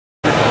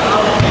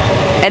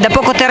È da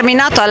poco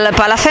terminato al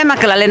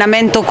Palafemac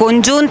l'allenamento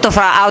congiunto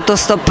fra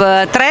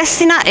Autostop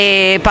Trestina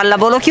e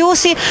pallavolo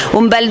Chiusi,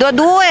 un bel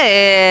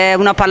 2-2,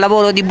 una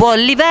pallavolo di buon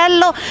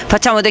livello.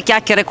 Facciamo due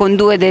chiacchiere con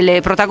due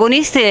delle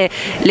protagoniste,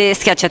 le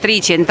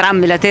schiacciatrici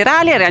entrambe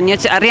laterali,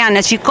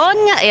 Arianna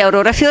Cicogna e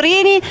Aurora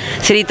Fiorini.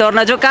 Si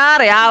ritorna a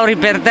giocare, Auri,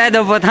 per te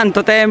dopo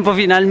tanto tempo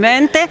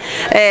finalmente.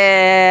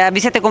 Vi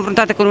siete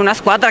confrontate con una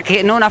squadra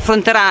che non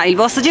affronterà il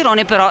vostro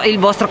girone, però il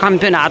vostro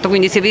campionato,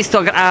 quindi si è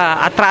visto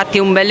a tratti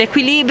un bel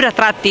equilibrio, a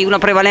tratti una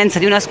prevalenza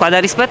di una squadra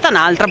rispetto a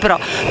un'altra, però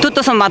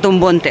tutto sommato un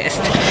buon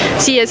test.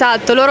 Sì,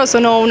 esatto, loro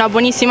sono una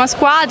buonissima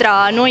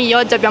squadra, noi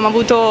oggi abbiamo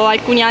avuto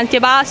alcuni alti e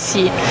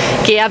bassi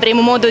che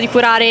avremo modo di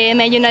curare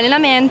meglio in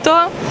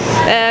allenamento,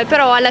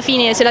 però alla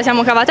fine ce la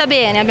siamo cavata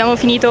bene, abbiamo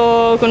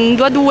finito con un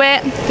 2-2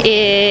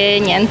 e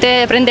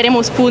niente,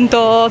 prenderemo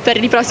spunto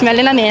per i prossimi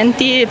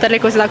allenamenti, per le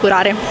cose da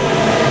curare.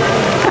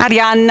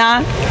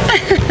 Arianna.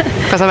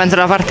 Cosa penso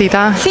della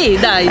partita? Sì,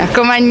 dai.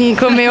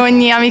 Come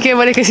ogni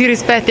amichevole che si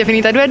rispetti è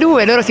finita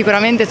 2-2, loro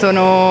sicuramente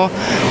sono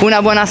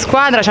una buona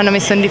squadra, ci hanno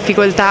messo in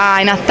difficoltà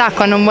in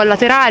attacco, hanno un buon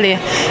laterale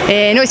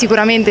e noi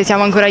sicuramente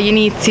siamo ancora agli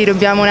inizi,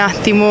 dobbiamo un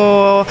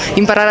attimo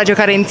imparare a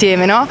giocare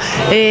insieme, no?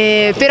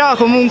 Però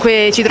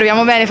comunque ci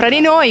troviamo bene fra di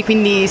noi,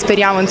 quindi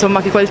speriamo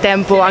insomma che col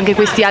tempo anche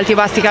questi alti e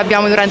bassi che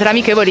abbiamo durante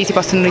l'amichevole si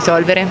possano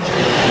risolvere.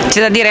 C'è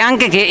da dire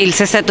anche che il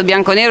sestetto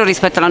bianco-nero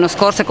rispetto all'anno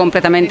scorso è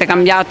completamente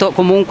cambiato,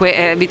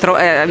 comunque vi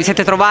siete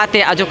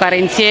trovate a giocare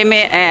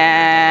insieme,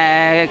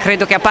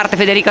 credo che a parte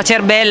Federica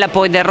Cerbella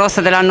poi del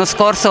roster dell'anno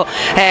scorso,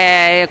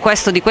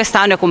 questo di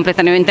quest'anno è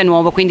completamente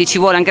nuovo, quindi ci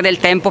vuole anche del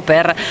tempo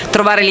per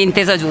trovare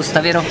l'intesa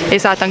giusta, vero?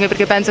 Esatto, anche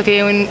perché penso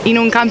che in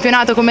un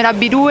campionato come la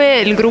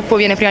B2 il gruppo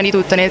viene prima di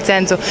tutto, nel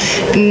senso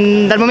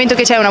dal momento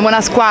che c'è una buona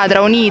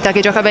squadra unita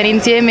che gioca bene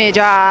insieme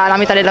già la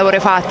metà del lavoro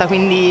è fatta,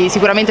 quindi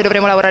sicuramente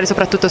dovremo lavorare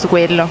soprattutto su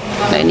quello.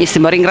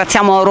 Benissimo,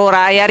 ringraziamo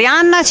Aurora e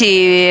Arianna,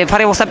 ci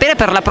faremo sapere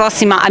per la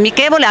prossima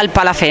amichevole al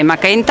Palafemac.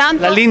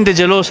 Intanto... La Linda è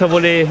gelosa,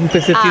 vuole un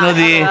pezzettino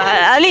di...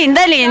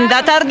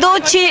 Linda,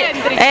 Tarducci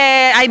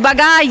ai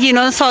bagagli,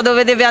 non so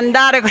dove deve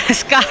andare con le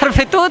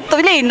scarpe, tutto.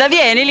 Linda,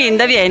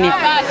 vieni.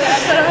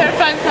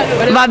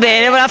 Va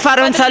bene, voleva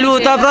fare un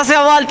saluto, la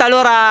prossima volta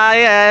allora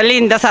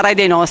Linda sarai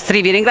dei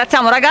nostri. Vi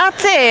ringraziamo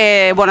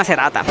ragazze e buona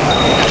serata.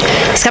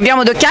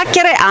 Scambiamo due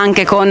chiacchiere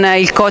anche con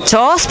il coach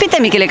ospite,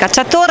 Michele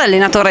Cacciatore,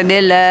 allenatore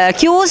del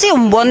Chiusi,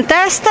 un buon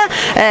test,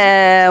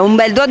 un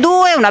bel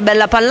 2-2, una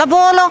bella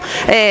pallavolo,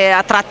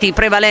 a tratti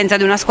prevalenza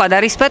di una squadra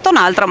rispetto a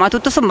un'altra, ma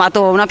tutto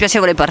sommato una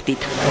piacevole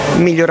partita.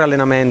 Migliore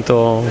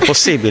allenamento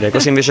possibile,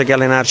 così invece che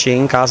allenarci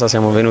in casa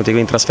siamo venuti qui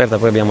in trasferta,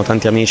 poi abbiamo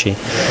tanti amici,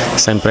 è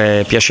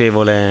sempre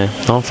piacevole,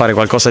 no? Fare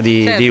qualcosa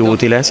di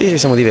utile. Sì, ci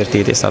siamo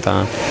divertiti, è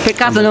stata...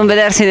 Peccato non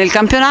vedersi nel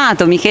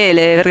campionato,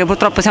 Michele, perché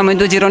purtroppo siamo in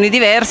due gironi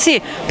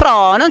diversi,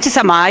 però non si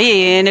sa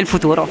mai nel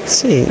futuro.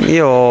 Sì,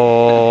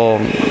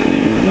 io...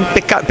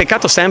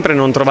 Peccato sempre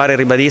non trovare,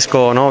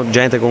 ribadisco, no,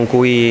 gente con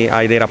cui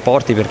hai dei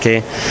rapporti,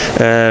 perché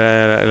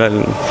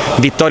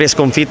vittoria e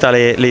sconfitta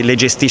le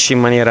gestisci in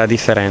maniera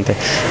differente.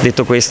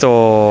 Detto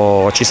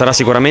questo, ci sarà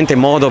sicuramente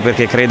modo,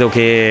 perché credo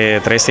che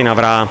Trestina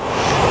avrà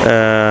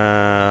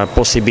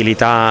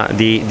possibilità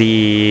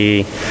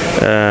di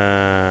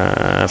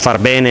far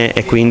bene,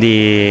 e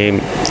quindi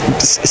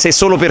se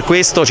solo per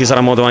questo ci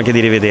sarà modo anche di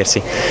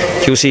rivedersi.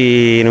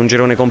 Chiusi in un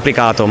girone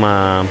complicato,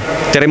 ma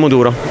terremo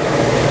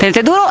duro.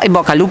 Tenete duro e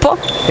bocca al lupo.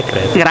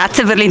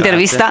 Grazie per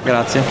l'intervista.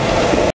 Grazie.